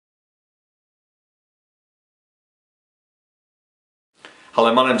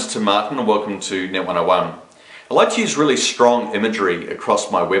Hello, my name is Tim Martin and welcome to Net 101. I like to use really strong imagery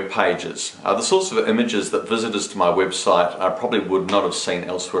across my web pages. The sorts of images that visitors to my website probably would not have seen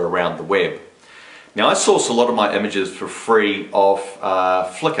elsewhere around the web. Now, I source a lot of my images for free off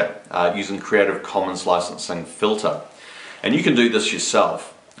Flickr using Creative Commons licensing filter. And you can do this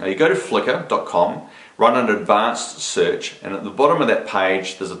yourself. You go to flickr.com, run an advanced search, and at the bottom of that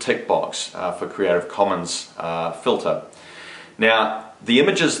page there's a tick box for Creative Commons filter. Now, the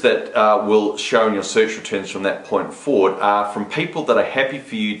images that will show in your search returns from that point forward are from people that are happy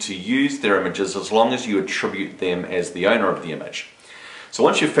for you to use their images as long as you attribute them as the owner of the image. So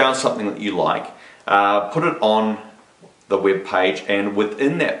once you've found something that you like, put it on the web page, and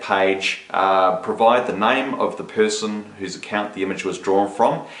within that page provide the name of the person whose account the image was drawn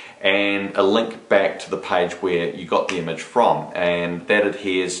from and a link back to the page where you got the image from, and that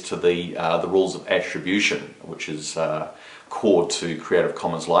adheres to the rules of attribution, which is core to Creative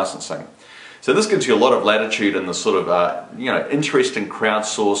Commons licensing. So this gives you a lot of latitude in the sort of interesting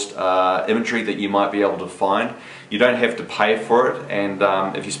crowdsourced imagery that you might be able to find. You don't have to pay for it, and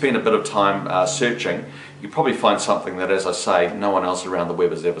if you spend a bit of time searching, you probably find something that, as I say, no one else around the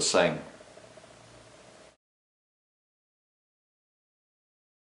web has ever seen.